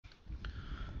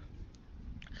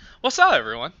What's up,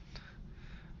 everyone?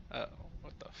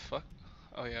 What the fuck?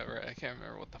 Oh yeah, right. I can't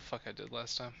remember what the fuck I did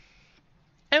last time.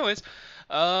 Anyways,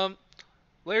 um,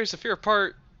 Layers of Fear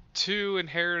Part 2,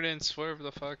 Inheritance, whatever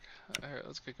the fuck. Alright,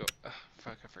 let's get go.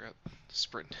 Fuck, I forgot.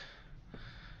 Sprint.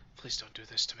 Please don't do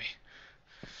this to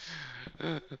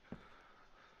me.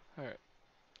 Alright.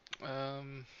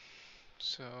 Um,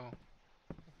 so,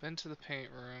 I've been to the paint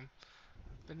room,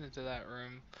 been into that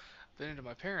room, been into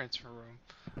my parents' room.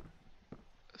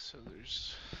 So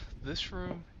there's this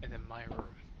room and then my room.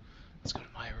 Let's go to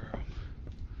my room.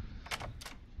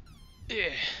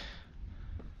 Yeah.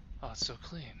 Oh, it's so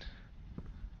clean.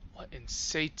 What in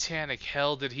satanic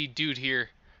hell did he do here?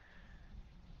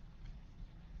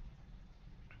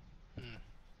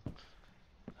 Hmm.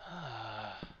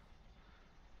 Ah,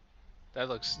 that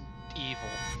looks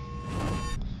evil.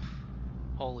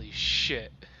 Holy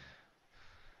shit.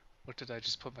 What did I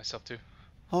just put myself to?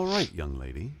 All right, young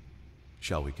lady.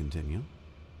 Shall we continue?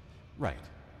 Right.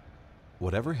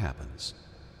 Whatever happens,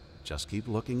 just keep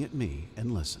looking at me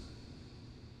and listen.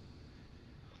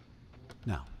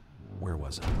 Now, where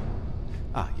was I?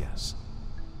 Ah, yes.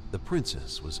 The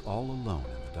princess was all alone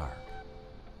in the dark.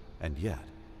 And yet,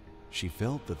 she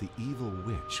felt that the evil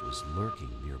witch was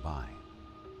lurking nearby.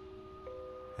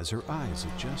 As her eyes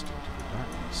adjusted to the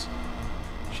darkness,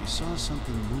 she saw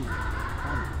something moving in the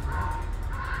corner of her eye.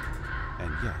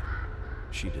 And yet,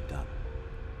 she did not.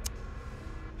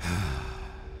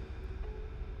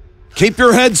 Keep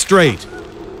your head straight!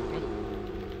 What?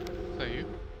 Is that you?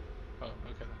 Oh,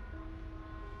 okay.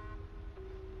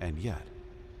 And yet,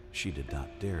 she did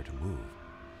not dare to move,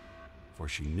 for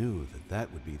she knew that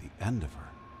that would be the end of her.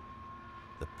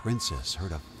 The princess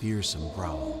heard a fearsome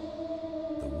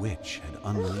growl. The witch had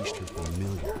unleashed her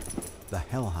familiar, the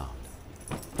hellhound.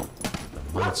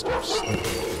 The monster slipped into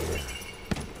the air,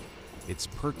 its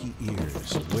perky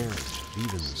ears wary of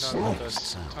even the It's not the slightest best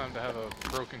sound. time to have a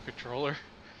broken controller.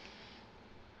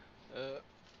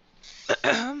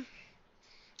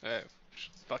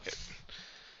 Fuck it.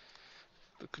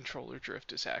 The controller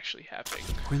drift is actually happening.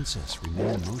 The princess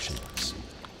remained motionless.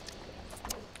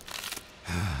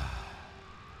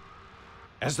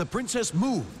 As the princess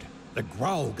moved, the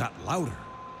growl got louder.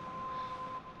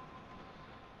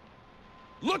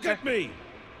 Look at me!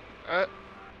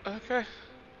 Okay.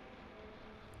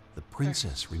 The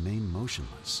princess remained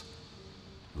motionless,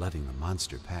 letting the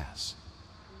monster pass.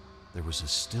 There was a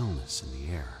stillness in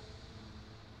the air.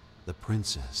 The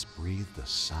princess breathed a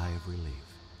sigh of relief.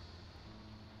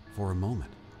 For a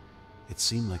moment, it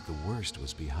seemed like the worst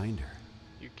was behind her,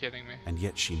 You kidding me? and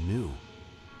yet she knew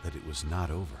that it was not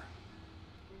over.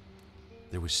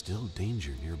 There was still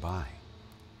danger nearby,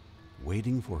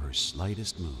 waiting for her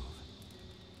slightest move.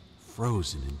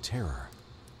 Frozen in terror,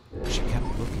 she kept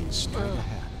looking straight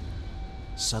ahead.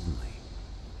 Suddenly,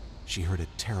 she heard a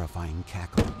terrifying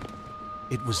cackle.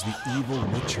 It was the evil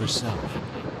witch herself.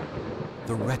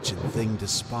 The wretched thing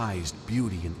despised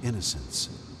beauty and innocence,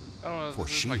 I don't know if for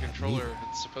this is she my had controller neither. if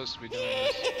it's supposed to be doing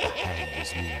this. The hag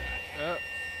was near, Uh,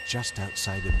 just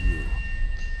outside of view.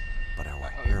 But our I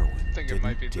heroine think it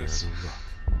might didn't be dare this. to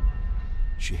look.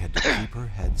 She had to keep her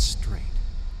head straight,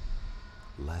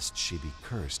 lest she be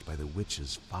cursed by the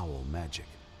witch's foul magic.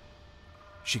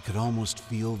 She could almost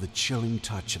feel the chilling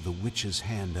touch of the witch's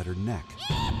hand at her neck.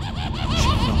 She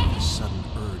felt a sudden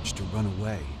urge to run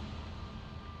away,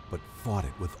 but fought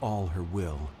it with all her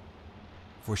will,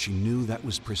 for she knew that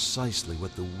was precisely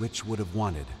what the witch would have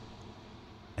wanted.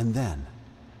 And then,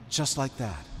 just like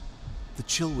that, the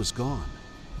chill was gone.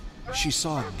 She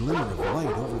saw a glimmer of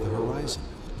light over the horizon.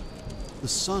 The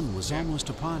sun was almost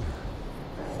upon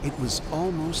her. It was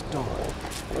almost dawn.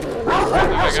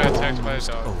 I got attacked by a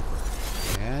dog.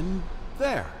 Over. And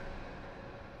there.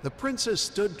 The princess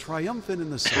stood triumphant in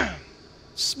the sun,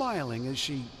 smiling as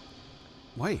she...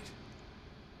 Wait.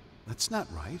 That's not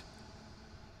right.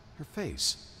 Her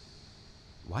face.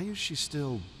 Why is she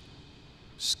still...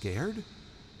 scared?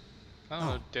 I don't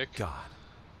know, dick. God.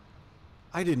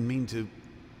 I didn't mean to...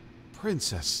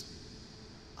 Princess.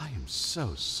 I am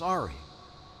so sorry.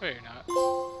 No, you're not.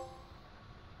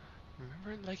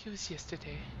 Remember it like it was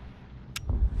yesterday.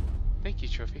 Thank you,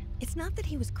 Trophy. It's not that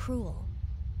he was cruel.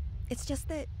 It's just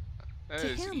that That To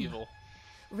is him. evil.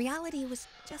 reality was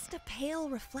just a pale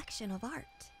reflection of art.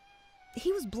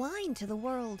 He was blind to the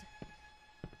world,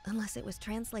 unless it was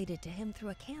translated to him through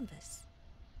a canvas.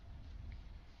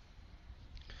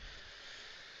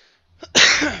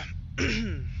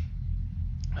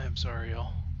 I am sorry,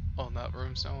 y'all. Oh, and that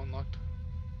room's now unlocked.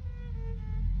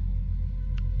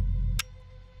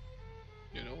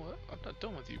 You know what? I'm not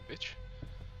done with you, bitch.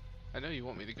 I know you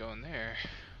want me to go in there,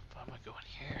 but I'm gonna go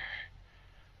in here.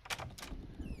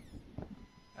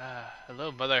 Ah,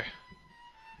 hello, mother.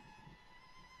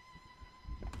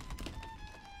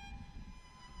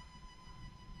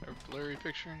 A blurry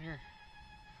picture in here.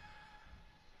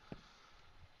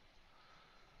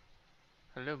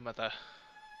 Hello, mother.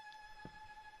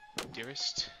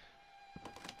 Dearest.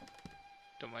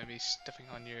 Don't mind me stuffing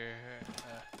on your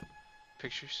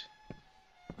pictures.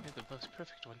 You're the most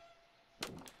perfect one.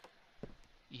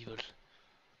 Evil.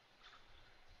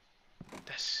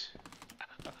 This.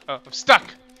 Oh, I'm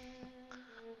stuck!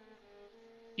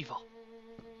 Evil.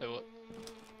 Wait, what?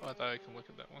 Oh, I thought I could look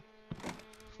at that one.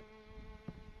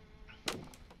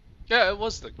 Yeah, it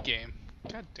was the game.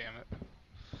 God damn it.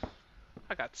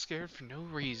 I got scared for no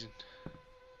reason.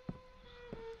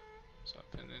 So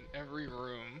I've been in every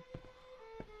room.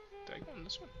 Did I go in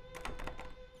this one?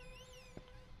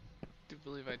 I do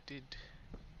believe I did.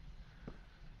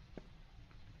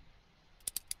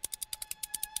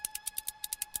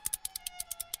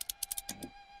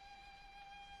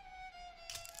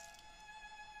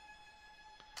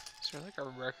 Is there like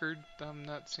a record that I'm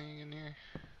not seeing in here?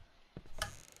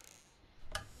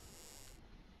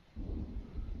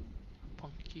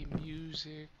 Funky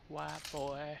music, white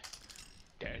boy.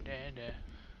 Da da da.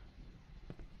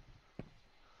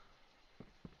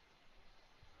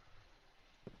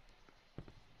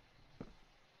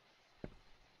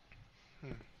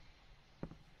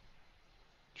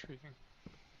 Intriguing.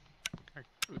 Okay.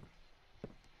 Ooh.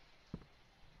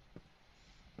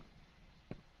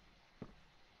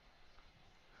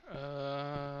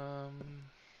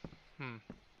 Hmm.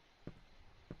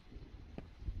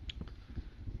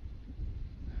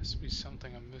 Has to be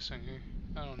something I'm missing here.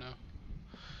 I don't know.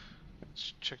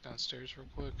 Let's check downstairs real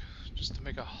quick, just to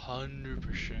make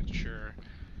 100% sure.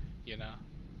 You know.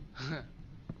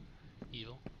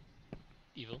 Evil.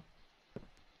 Evil.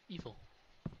 Evil.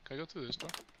 Can I go through this door?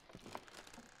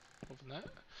 Open that?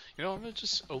 You know, I'm gonna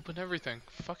just open everything.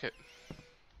 Fuck it.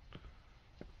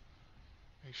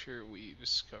 Make sure we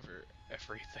discover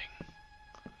everything.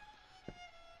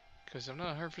 Because I'm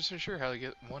not 100% sure how to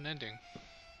get one ending.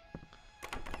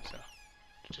 So,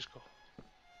 just go.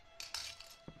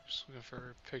 Just looking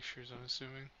for pictures, I'm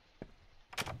assuming.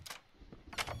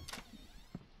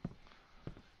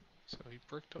 So he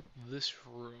bricked up this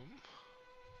room.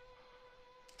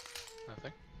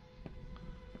 Nothing.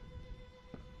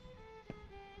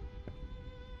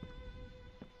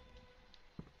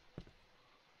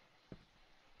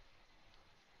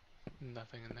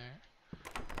 Nothing in there.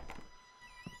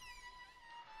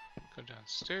 Go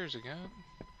downstairs again.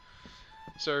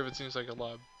 Sorry if it seems like a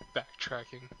lot of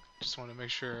backtracking. Just want to make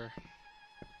sure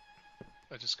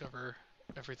I discover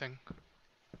everything.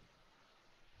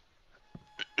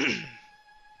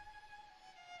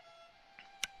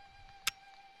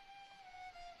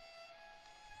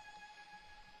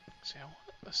 See, I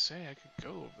want to say I could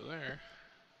go over there.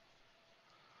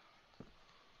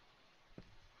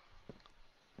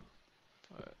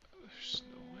 But there's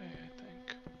no way, I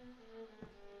think.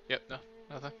 Yep, no,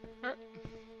 nothing. Alright.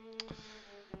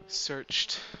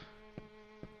 Searched.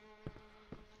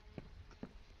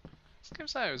 This game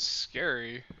side was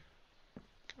scary.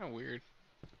 Kinda weird.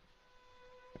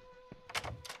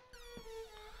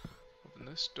 Open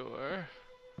this door.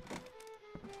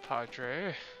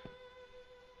 Padre.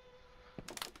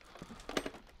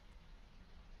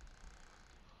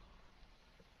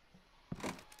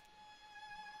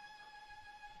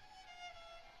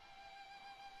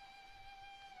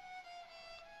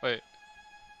 Wait.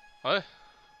 What?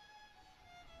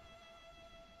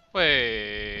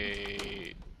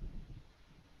 Wait.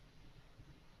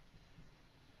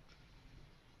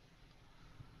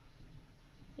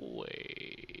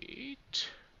 Wait.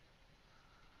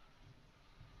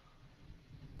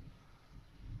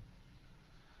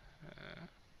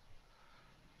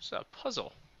 What's that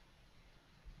puzzle?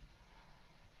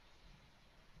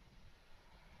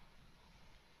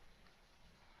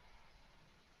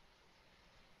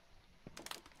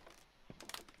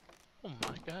 Oh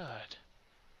my god.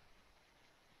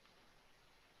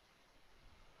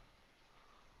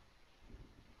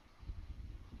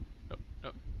 Nope,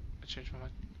 nope. I changed my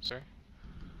mind. Sorry.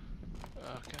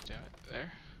 Oh, god damn it.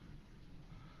 There.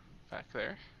 Back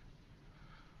there.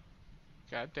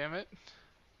 God damn it.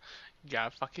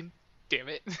 God fucking damn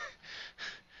it.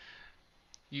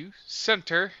 You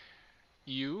center.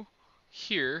 You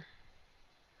here.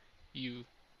 You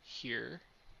here.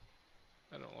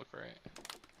 That don't look right.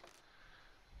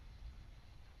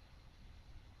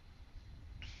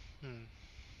 Hmm.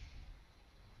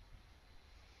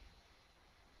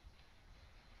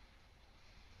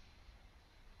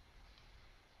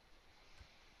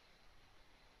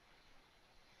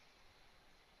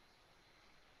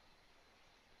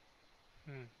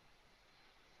 Hmm.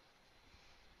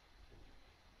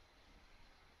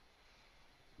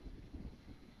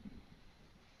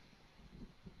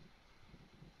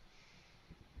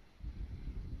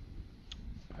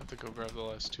 I have to go grab the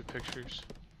last two pictures.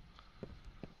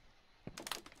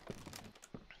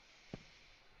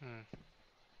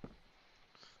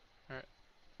 Alright.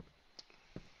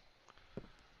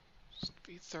 Just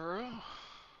be thorough.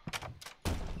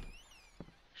 Make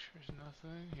sure there's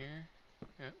nothing here.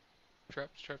 Yep.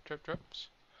 Traps.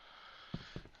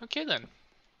 Okay then.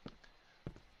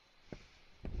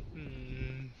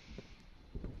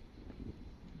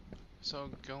 So I'll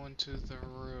go into the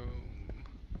room.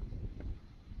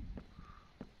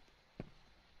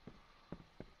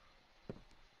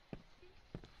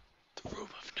 The room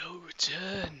of no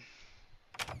return.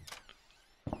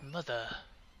 Mother.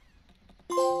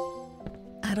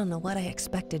 I don't know what I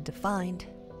expected to find.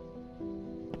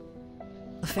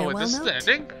 A Oh, farewell wait, this note? is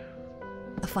the ending?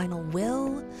 A final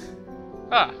will?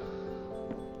 Ah.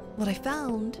 What I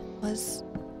found was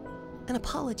an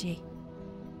apology.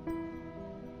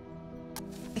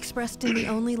 Expressed in the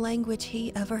only language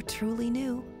he ever truly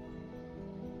knew.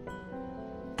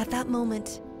 At that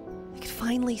moment, I could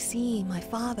finally see my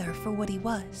father for what he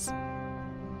was.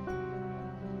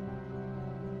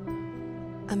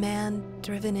 A man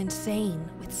driven insane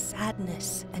with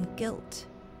sadness and guilt.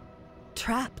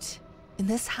 Trapped in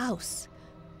this house,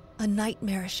 a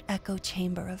nightmarish echo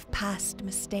chamber of past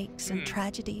mistakes and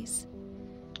tragedies.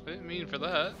 I didn't mean for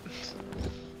that.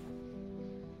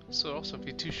 This would also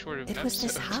be too short of an It was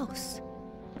this episode. house.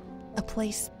 A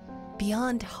place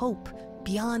beyond hope,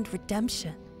 beyond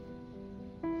redemption.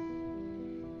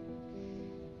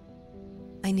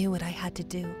 I knew what I had to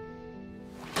do.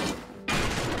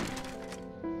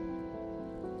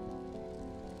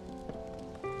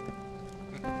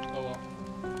 Oh well.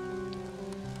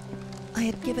 I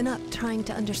had given up trying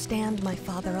to understand my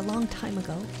father a long time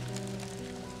ago.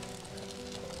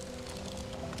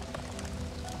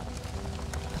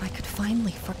 But I could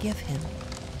finally forgive him.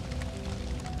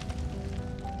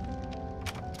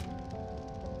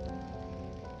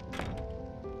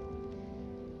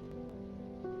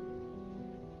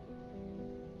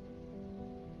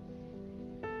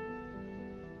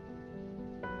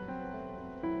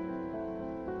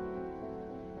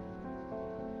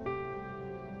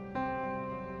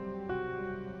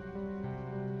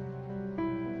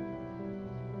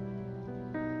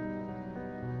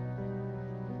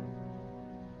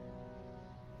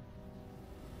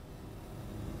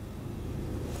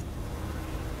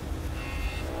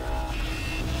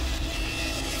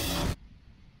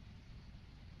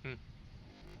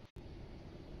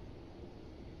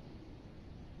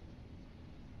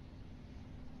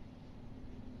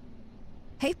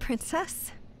 Hey,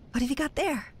 princess. What have you got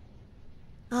there?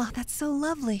 Oh, that's so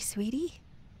lovely, sweetie.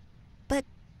 But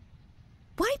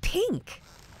why pink?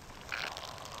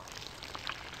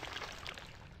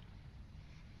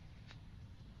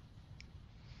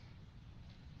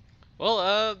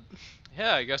 Well,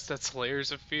 yeah, I guess that's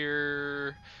Layers of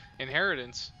Fear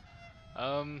Inheritance.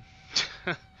 I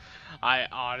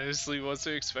honestly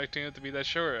wasn't expecting it to be that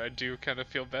short. I do kind of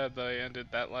feel bad that I ended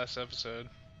that last episode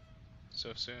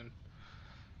so soon.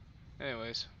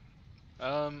 Anyways,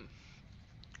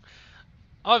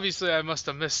 obviously I must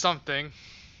have missed something.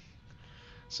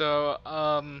 So,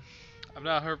 I'm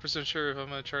not 100% sure if I'm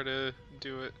gonna try to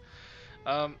do it.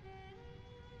 I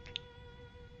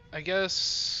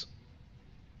guess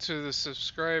to the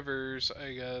subscribers,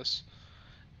 I guess,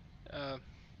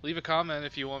 leave a comment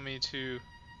if you want me to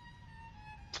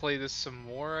play this some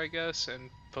more, I guess,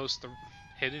 and post the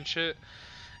hidden shit.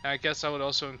 And I guess I would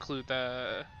also include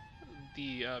the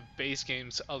base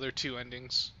game's other two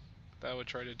endings that I would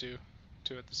try to do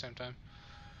at the same time.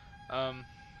 But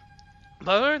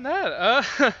other than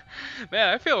that,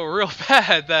 man, I feel real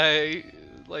bad that I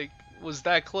was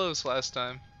that close last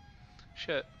time.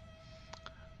 Shit.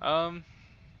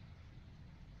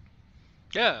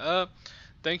 Yeah.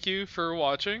 Thank you for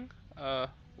watching. I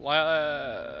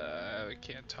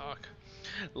can't talk.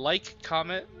 Like,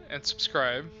 comment, and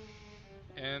subscribe.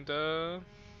 And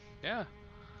yeah,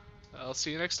 I'll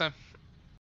see you next time.